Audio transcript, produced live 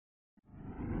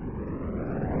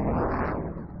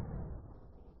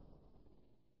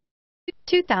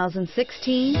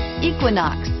2016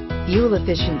 Equinox. Fuel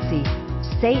efficiency,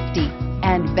 safety,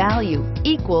 and value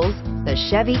equals the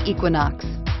Chevy Equinox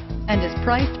and is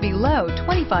priced below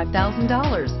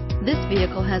 $25,000. This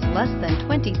vehicle has less than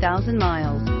 20,000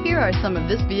 miles. Here are some of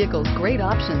this vehicle's great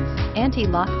options: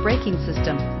 anti-lock braking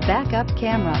system, backup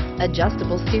camera,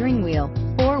 adjustable steering wheel,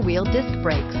 four-wheel disc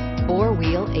brakes,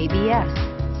 four-wheel ABS,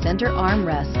 center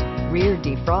armrest, rear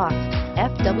defrost,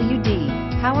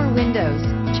 FWD, power windows,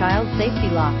 child safety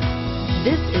locks.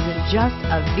 This isn't just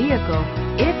a vehicle,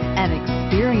 it's an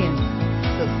experience.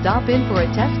 So stop in for a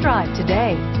test drive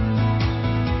today.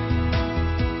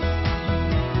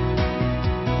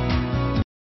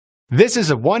 This is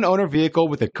a one-owner vehicle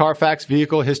with a Carfax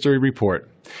Vehicle History Report.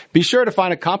 Be sure to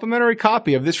find a complimentary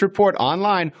copy of this report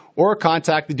online or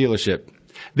contact the dealership.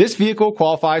 This vehicle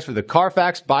qualifies for the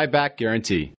Carfax Buyback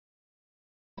Guarantee.